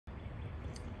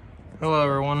Hello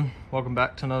everyone, welcome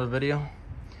back to another video.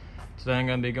 Today I'm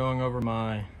going to be going over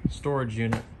my storage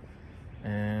unit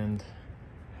and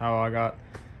how I got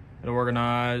it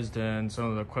organized and some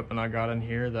of the equipment I got in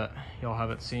here that y'all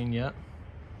haven't seen yet.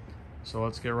 So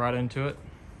let's get right into it.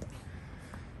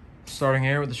 Starting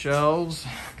here with the shelves,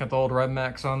 got the old Red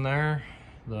Max on there,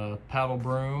 the paddle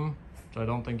broom, which I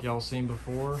don't think y'all seen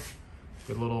before.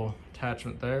 Good little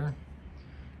attachment there.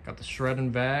 Got the shredding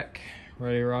vac,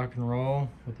 ready to rock and roll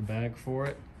with the bag for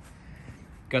it.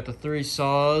 Got the 3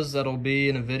 saws that'll be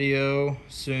in a video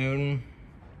soon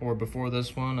or before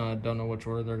this one. I don't know which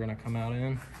order they're gonna come out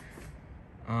in.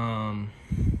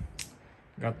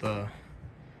 Got the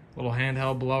little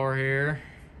handheld blower here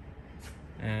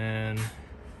and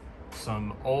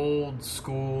some old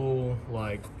school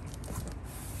like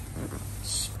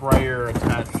sprayer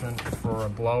attachment for a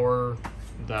blower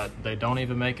that they don't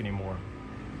even make anymore.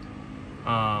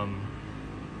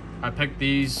 I picked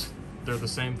these, they're the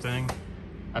same thing.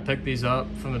 I picked these up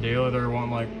from the dealer. They were wanting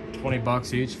like 20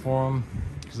 bucks each for them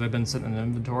because they've been sitting in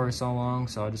inventory so long.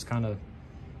 So I just kind of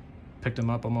picked them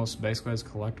up almost basically as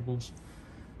collectibles.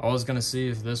 I was gonna see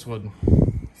if this would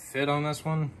fit on this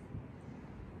one.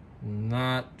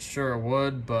 Not sure it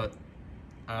would, but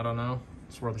I don't know.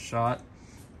 It's worth a shot.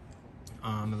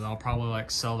 And I'll probably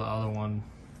like sell the other one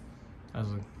as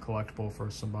a collectible for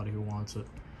somebody who wants it.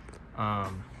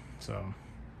 So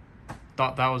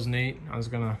thought that was neat. I was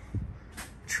gonna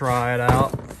try it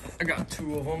out. I got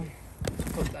 2 of them.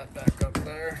 Put that back up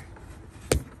there.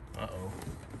 Uh-oh.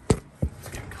 It's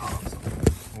getting caught on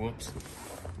something. Whoops.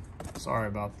 Sorry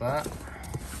about that.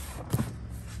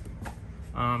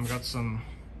 Got some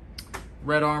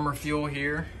Red Armor fuel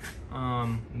here.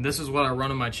 This is what I run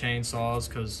in my chainsaws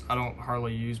because I don't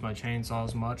hardly use my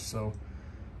chainsaws much, so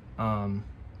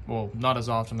well, not as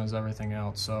often as everything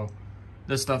else. So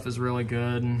this stuff is really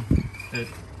good. It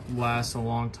lasts a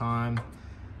long time.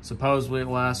 Supposedly it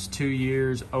lasts 2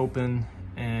 years open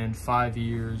and 5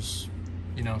 years,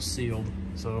 you know, sealed.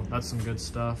 So that's some good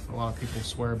stuff. A lot of people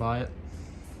swear by it.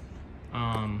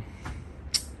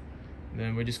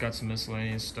 Then we just got some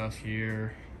miscellaneous stuff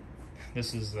here.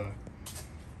 This is the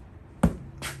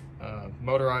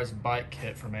motorized bike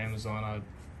kit from Amazon I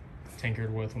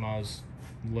tinkered with when I was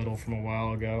little from a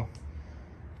while ago.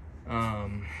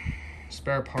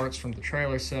 Spare parts from the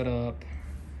trailer setup,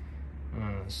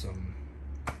 some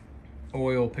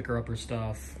oil picker-upper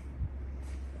stuff.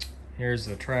 Here's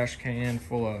the trash can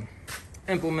full of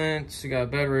implements. You got a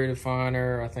bed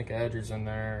redefiner, I think a edger's in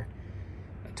there,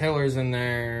 a tailor's in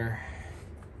there,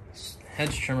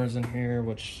 hedge trimmer's in here,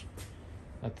 which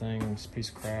that thing's a piece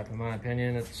of crap in my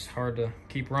opinion. It's hard to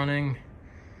keep running,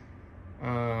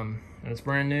 and it's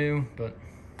brand new, but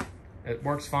it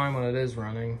works fine when it is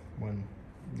running, when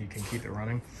you can keep it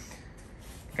running.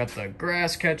 Got the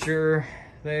grass catcher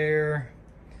there.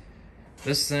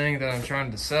 This thing that I'm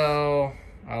trying to sell,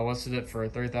 I listed it for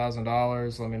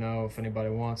 $3,000. Let me know if anybody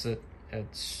wants it.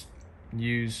 It's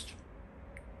used.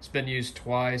 It's been used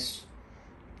twice.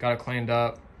 Got it cleaned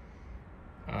up.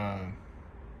 I'm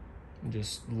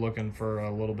just looking for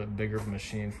a little bit bigger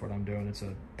machine for what I'm doing. It's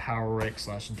a power rake /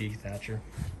 dethatcher.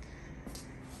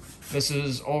 This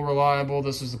is all reliable.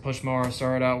 This is the push mower I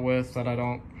started out with that I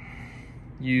don't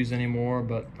use anymore,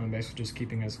 but I'm basically just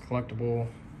keeping as a collectible.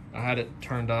 I had it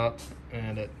turned up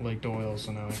and it leaked oil,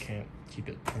 so now I can't keep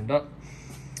it turned up.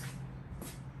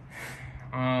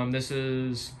 This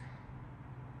is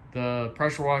the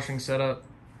pressure washing setup.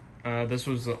 This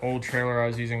was the old trailer I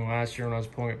was using last year when I was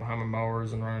pulling it behind my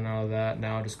mowers and running out of that.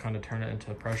 Now I just kind of turn it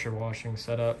into a pressure washing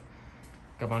setup.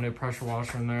 Got my new pressure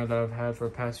washer in there that I've had for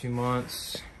the past few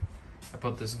months. I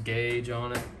put this gauge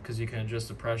on it because you can adjust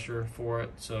the pressure for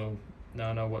it. So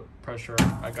now I know what pressure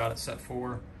I got it set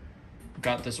for.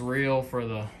 Got this reel for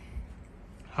the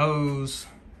hose.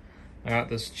 I got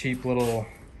this cheap little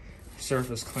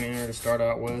surface cleaner to start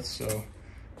out with. So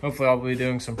hopefully I'll be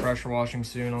doing some pressure washing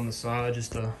soon on the side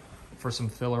just for some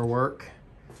filler work.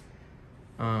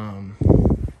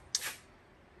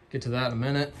 Get to that in a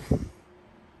minute.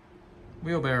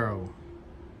 Wheelbarrow.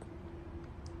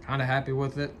 Kind of happy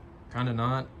with it. Kind of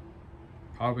not.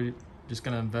 Probably just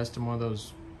gonna invest in one of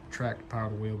those tracked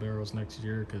powered wheelbarrows next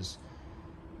year because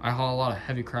I haul a lot of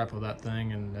heavy crap with that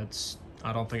thing and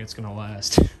I don't think it's gonna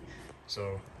last.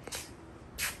 So,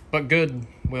 but good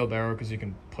wheelbarrow because you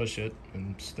can push it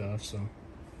and stuff. So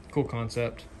cool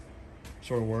concept.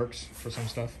 Sort of works for some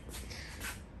stuff.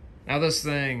 Now this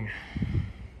thing.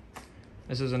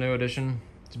 This is a new addition.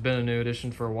 It's been a new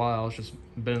addition for a while. It's just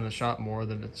been in the shop more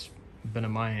than it's been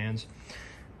in my hands.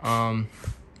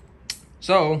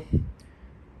 So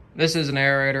this is an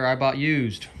aerator I bought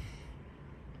used.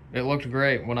 it looked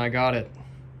great when I got it.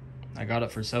 I got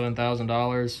it for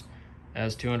 $7,000. It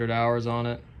has 200 hours on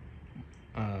it.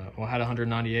 Well, I had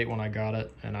 198 when I got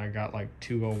it, and I got like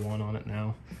 201 on it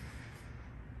now.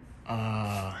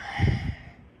 I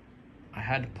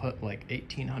had to put like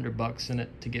 1,800 bucks in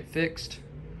it to get fixed.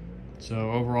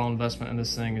 So overall investment in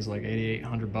this thing is like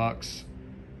 8,800 bucks.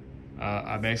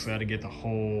 I basically had to get the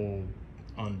whole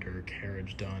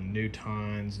undercarriage done. New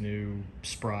tines, new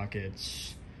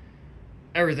sprockets.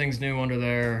 Everything's new under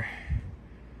there.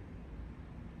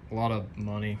 A lot of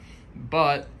money.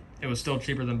 But it was still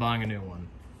cheaper than buying a new one.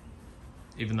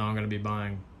 Even though I'm going to be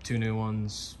buying 2 new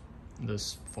ones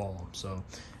this fall. So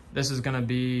this is going to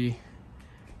be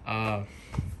like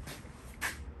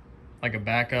a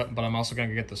backup, but I'm also going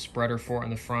to get the spreader for it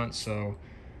in the front. So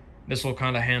this will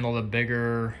kind of handle the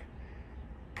bigger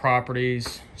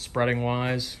properties spreading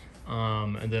wise.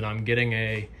 And then I'm getting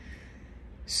a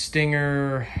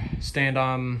Stinger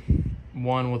stand-on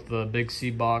one with the big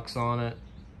C box on it.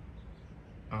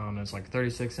 It's like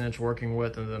 36-inch working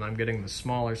width, and then I'm getting the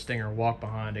smaller Stinger walk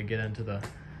behind to get into the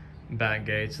back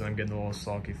gates, and I'm getting a little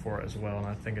sulky for it as well, and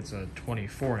I think it's a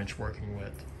 24-inch working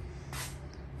width.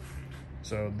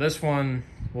 So this one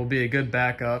will be a good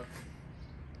backup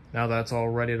now that's all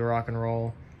ready to rock and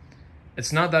roll.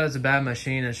 It's not that it's a bad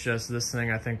machine, it's just this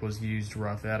thing I think was used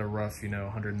rough. It had a rough,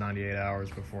 198 hours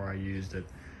before I used it.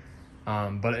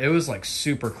 But it was like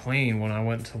super clean when I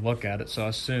went to look at it, so I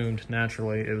assumed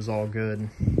naturally it was all good.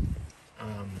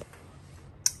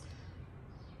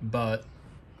 But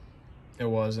it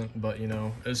wasn't, but it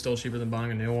was still cheaper than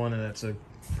buying a new one, and it's a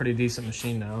pretty decent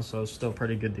machine now, so it's still a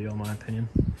pretty good deal in my opinion.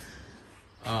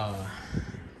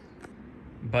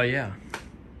 But yeah,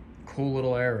 cool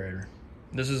little aerator.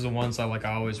 This is the ones I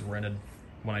always rented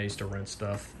when I used to rent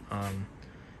stuff,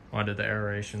 when I did the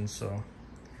aeration, so,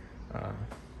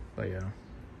 but yeah,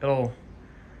 it'll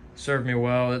serve me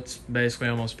well. It's basically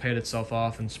almost paid itself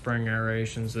off in spring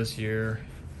aerations this year.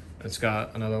 It's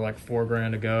got another like $4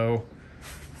 grand to go.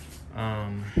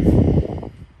 And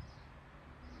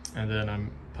then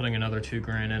I'm putting another $2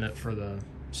 grand in it for the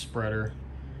spreader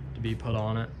to be put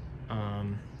on it,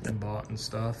 and bought and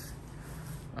stuff.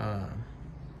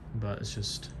 But it's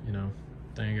just,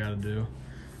 thing you gotta do.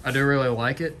 I do really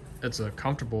like it. It's a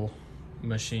comfortable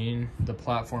machine. The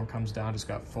platform comes down, just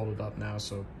got folded up now,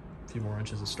 so a few more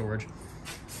inches of storage.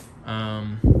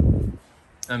 I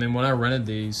mean, when I rented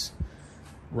these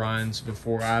Rhines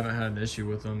before, I haven't had an issue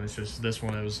with them. It's just this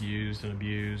one, it was used and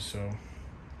abused, so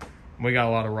we got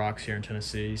a lot of rocks here in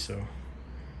Tennessee, so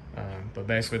but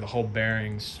basically the whole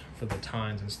bearings for the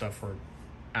tines and stuff were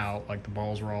out, like the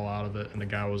balls were all out of it, and the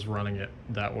guy was running it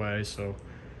that way, so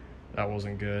that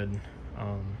wasn't good.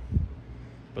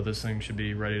 But this thing should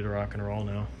be ready to rock and roll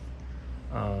now.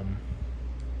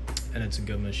 And it's a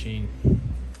good machine.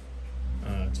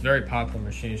 It's a very popular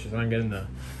machine. It's just I'm getting the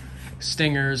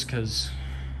Stingers because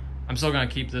I'm still gonna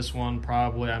keep this one.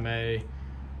 Probably I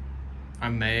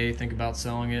may think about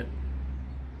selling it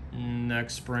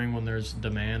next spring when there's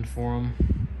demand for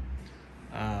them.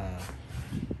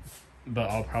 But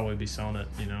I'll probably be selling it,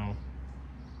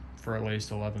 for at least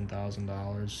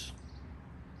 $11,000.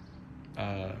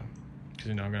 Because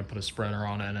I'm gonna put a spreader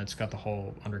on it, and it's got the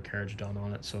whole undercarriage done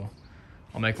on it, so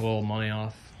I'll make a little money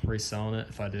off reselling it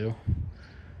if I do.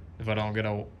 If I don't get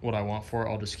what I want for it,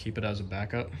 I'll just keep it as a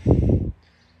backup.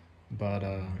 But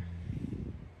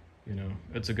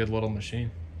it's a good little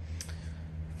machine.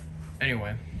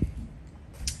 Anyway,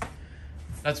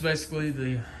 that's basically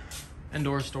the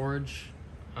indoor storage.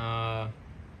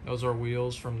 Those are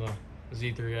wheels from the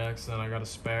Z3X, and I got a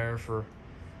spare for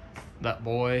that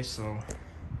boy, so.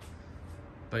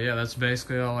 But yeah, that's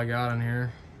basically all I got in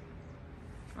here.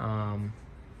 I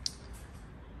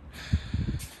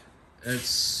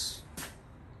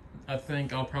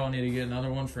think I'll probably need to get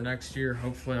another one for next year.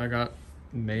 Hopefully I got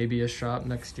maybe a shop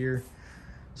next year,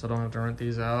 so I don't have to rent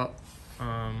these out.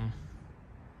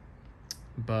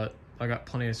 But I got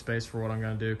plenty of space for what I'm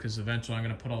gonna do, because eventually I'm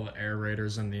gonna put all the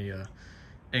aerators in the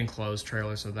enclosed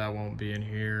trailer, so that won't be in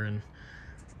here and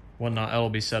whatnot. It'll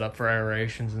be set up for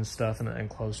aerations and stuff in the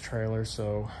enclosed trailer,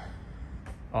 so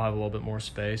I'll have a little bit more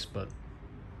space. But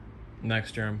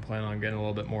next year I'm planning on getting a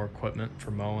little bit more equipment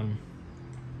for mowing,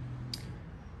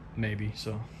 maybe.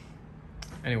 So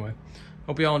anyway,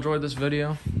 hope y'all enjoyed this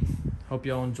video. Hope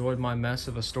y'all enjoyed my mess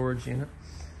of a storage unit.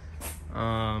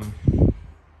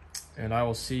 And I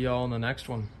will see y'all in the next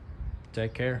one.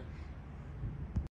 Take care.